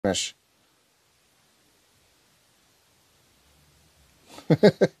Finish.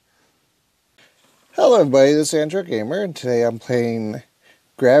 Hello everybody, this is Andrew Gamer, and today I'm playing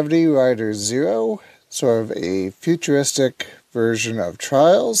Gravity Rider Zero, sort of a futuristic version of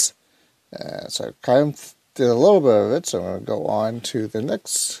Trials. So I kind of did a little bit of it, so I'm going to go on to the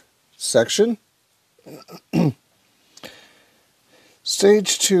next section.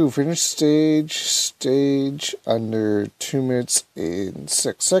 Stage 2, finish stage under 2 minutes and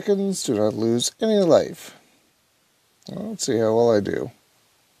 6 seconds, do not lose any life. Well, let's see how well I do.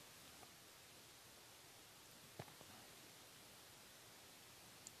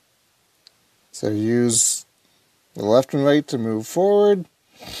 So use the left and right to move forward.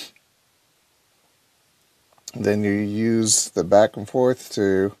 Then you use the back and forth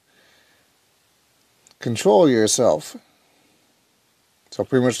to control yourself. So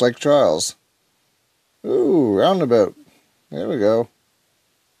pretty much like Trials. Ooh, roundabout. There we go.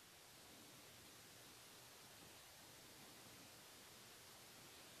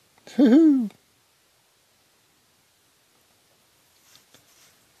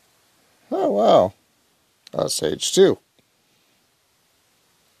 Oh wow. That's stage 2.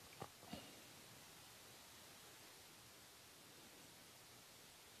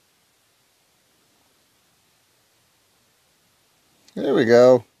 There we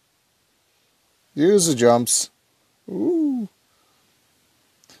go. Use the jumps. Ooh.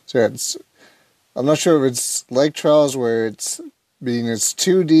 So I'm not sure if it's like Trials where it's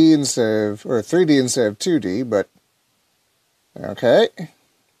 2D instead of, or 3D instead of 2D, but okay.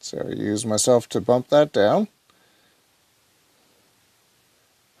 So I use myself to bump that down.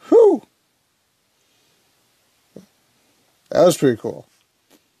 Whew! That was pretty cool.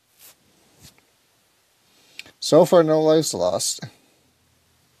 So far, no lives lost.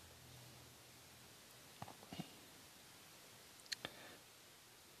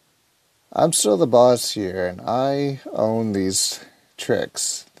 I'm still the boss here, and I own these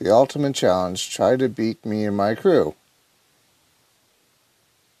tricks. The ultimate challenge, try to beat me and my crew.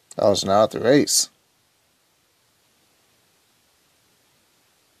 I was now at the race.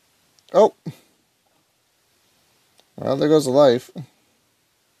 Oh! Well, there goes a life.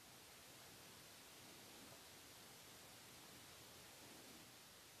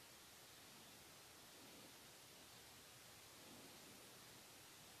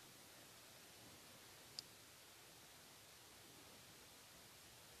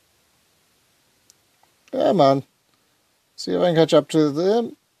 Come on. See if I can catch up to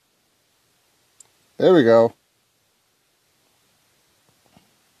them. There we go.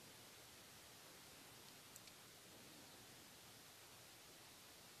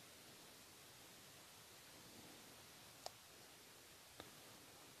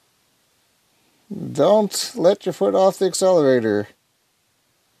 Don't let your foot off the accelerator.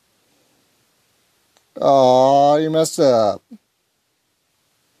 Aw, you messed up.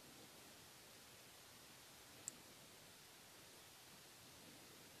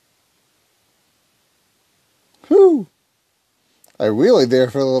 Whew. I wheelied there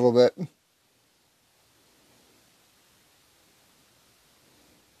for a little bit.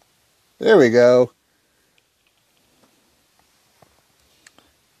 There we go.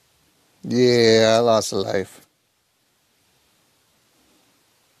 Yeah, I lost a life.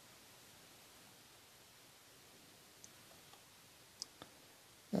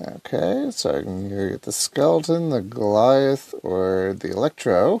 Okay, so I can either get the skeleton, the Goliath, or the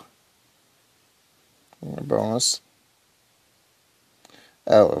Electro. Bonus.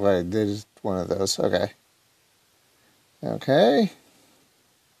 Oh, if I did one of those, okay. Okay.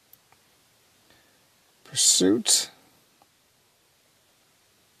 Pursuit.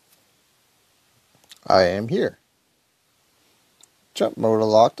 I am here. Jump mode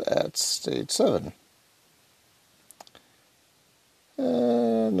locked at stage 7.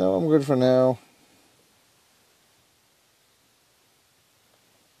 No, I'm good for now.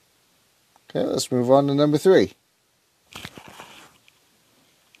 Okay, let's move on to number 3.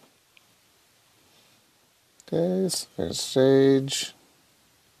 Okay, finish stage.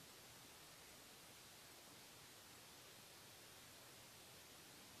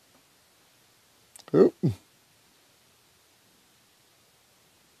 Oop.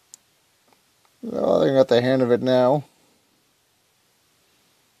 Well, I think I got the hang of it now.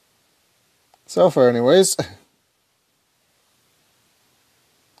 So far, anyways.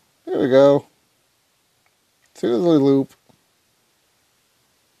 There we go. Through the loop.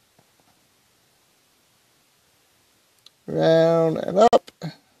 Round and up.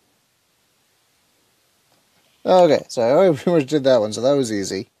 Okay, so I already pretty much did that one, so that was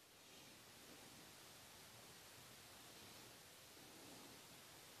easy.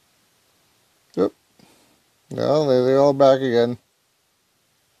 Oop. No, they're all back again.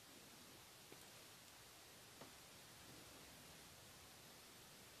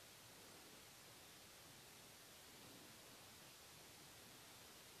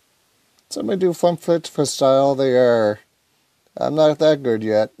 Somebody do front flip for style. They are. I'm not that good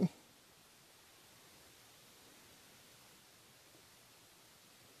yet.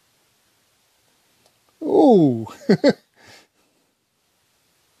 Ooh.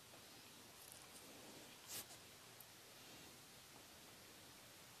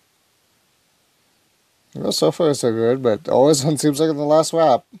 Well, so far so good, but always one seems like in the last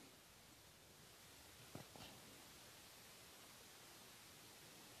lap.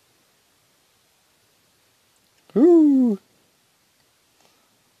 Ooh.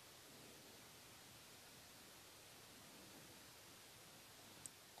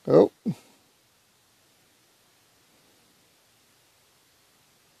 Oh.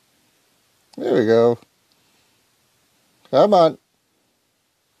 There we go. Come on.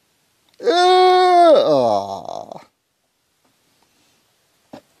 Aw.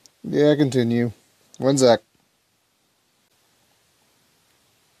 Yeah, continue. One sec.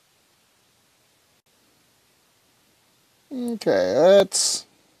 Okay, let's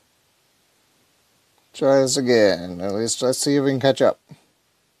try this again. At least let's see if we can catch up,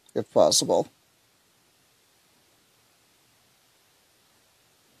 if possible.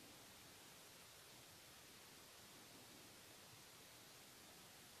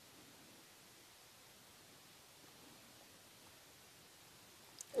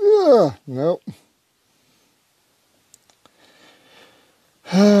 Nope.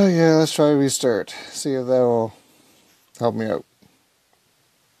 Yeah, let's try restart. See if that will help me out.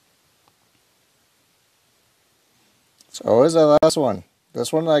 So is that last one?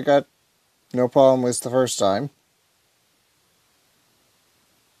 This one I got no problem with the first time.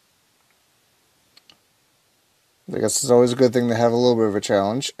 I guess it's always a good thing to have a little bit of a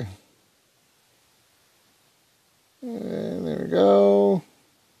challenge. And there we go.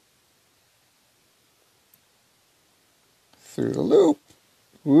 Through the loop.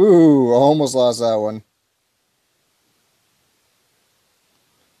 Woo, almost lost that one.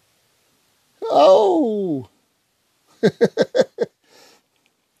 Oh!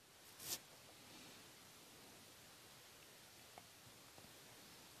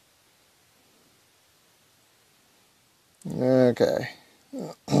 Okay.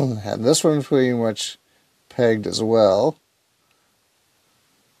 And this one's pretty much pegged as well.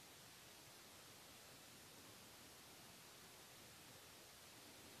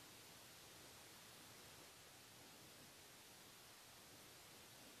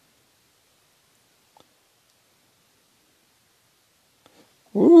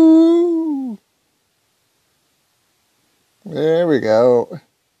 Woo! There we go.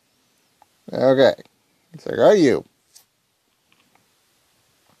 Okay. So I got you.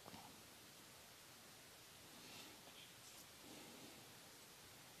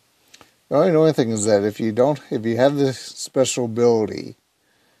 The only annoying thing is that if you have this special ability,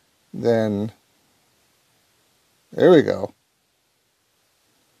 then there we go.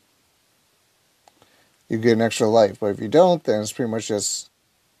 You get an extra life. But if you don't, then it's pretty much just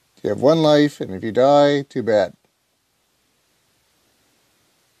you have one life, and if you die, too bad.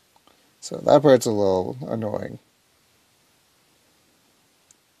 So that part's a little annoying.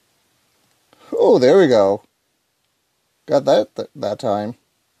 Oh, there we go. Got that time.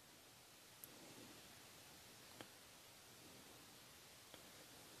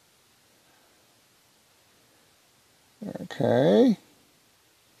 Okay.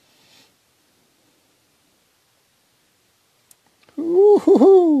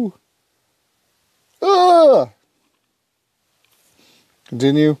 Woo-hoo-hoo. Ah!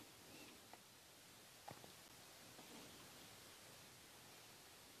 Continue.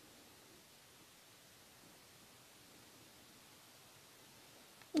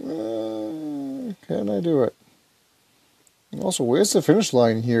 Can I do it? Also, where's the finish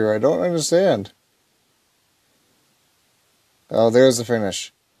line here? I don't understand. Oh, there's the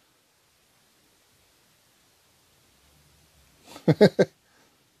finish.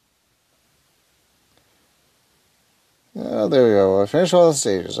 Oh, there we go. I finished all the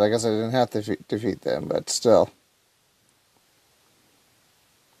stages. I guess I didn't have to defeat them, but still.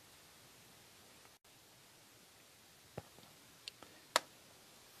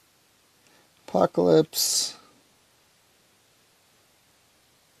 Apocalypse.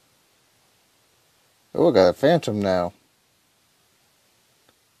 Oh, I got a phantom now.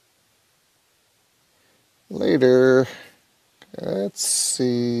 Later. Let's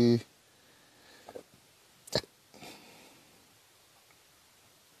see.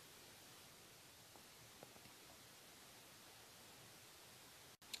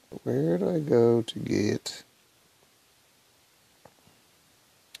 where do I go to get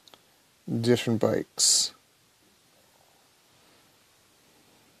different bikes?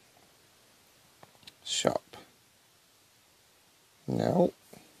 Shop. No.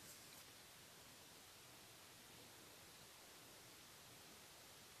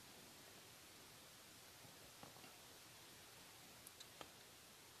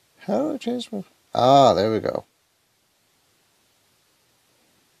 How do I change my... Ah, there we go.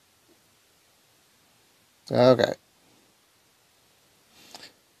 Okay.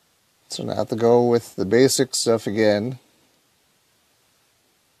 So now I have to go with the basic stuff again.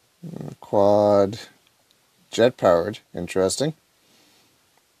 Quad, jet powered, interesting.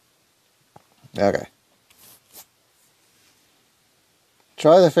 Okay.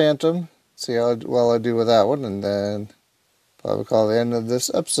 Try the Phantom, see how well I do with that one, and then probably call the end of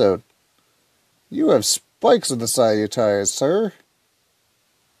this episode. You have spikes on the side of your tires, sir.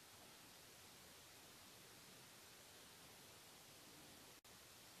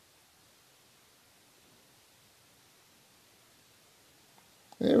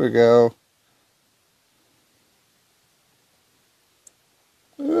 There we go.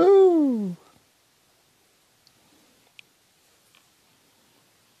 Ooh.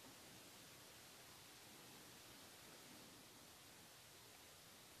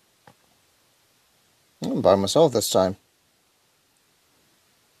 I'm by myself this time.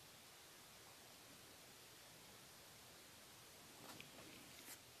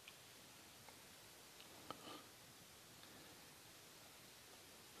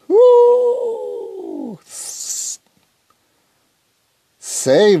 Woo!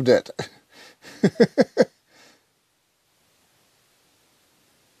 Saved it.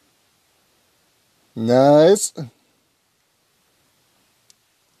 Nice.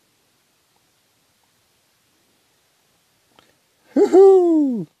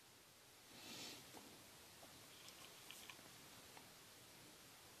 Woohoo!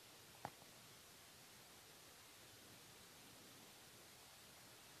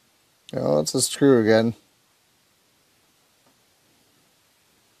 Oh, it's a screw again.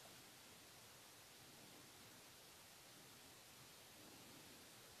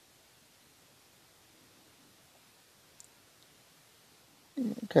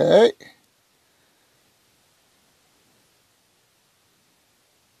 Okay.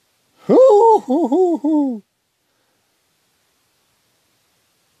 Hoo hoo hoo hoo.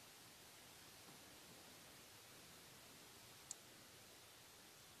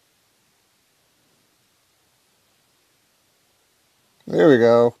 There we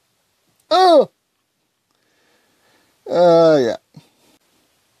go. Oh! Yeah.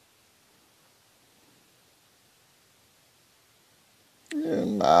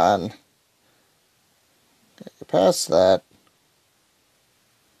 Come on. Get past that.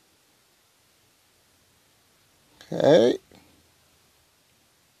 Okay.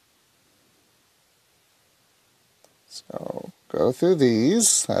 So, go through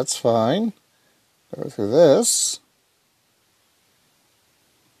these. That's fine. Go through this.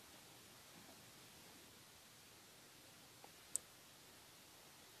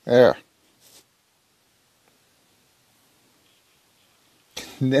 There.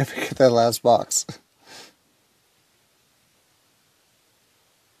 Never get that last box.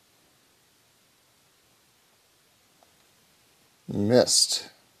 Missed.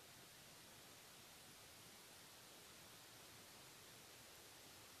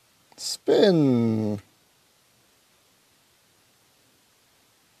 Spin.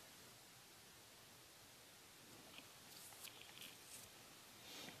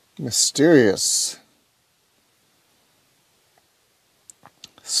 Mysterious.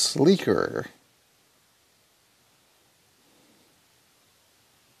 Sleeker.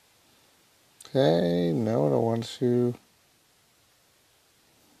 Okay, no, I don't want to.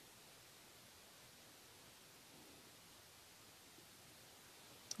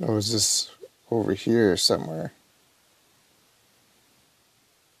 Oh, is this over here somewhere?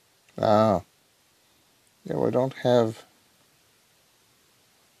 Oh. Yeah, well, I don't have...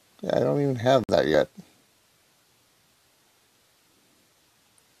 Yeah, I don't even have that yet.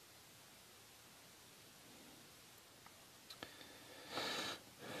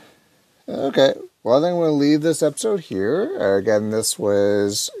 Okay, well, I think I'm going to leave this episode here. Again, this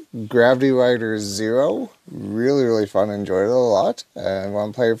was Gravity Rider Zero. Really, really fun. Enjoyed it a lot. And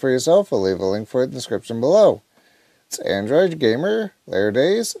want to play it for yourself? I'll leave a link for it in the description below. It's Android Gamer, Layer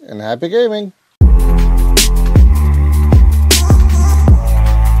Days, and happy gaming!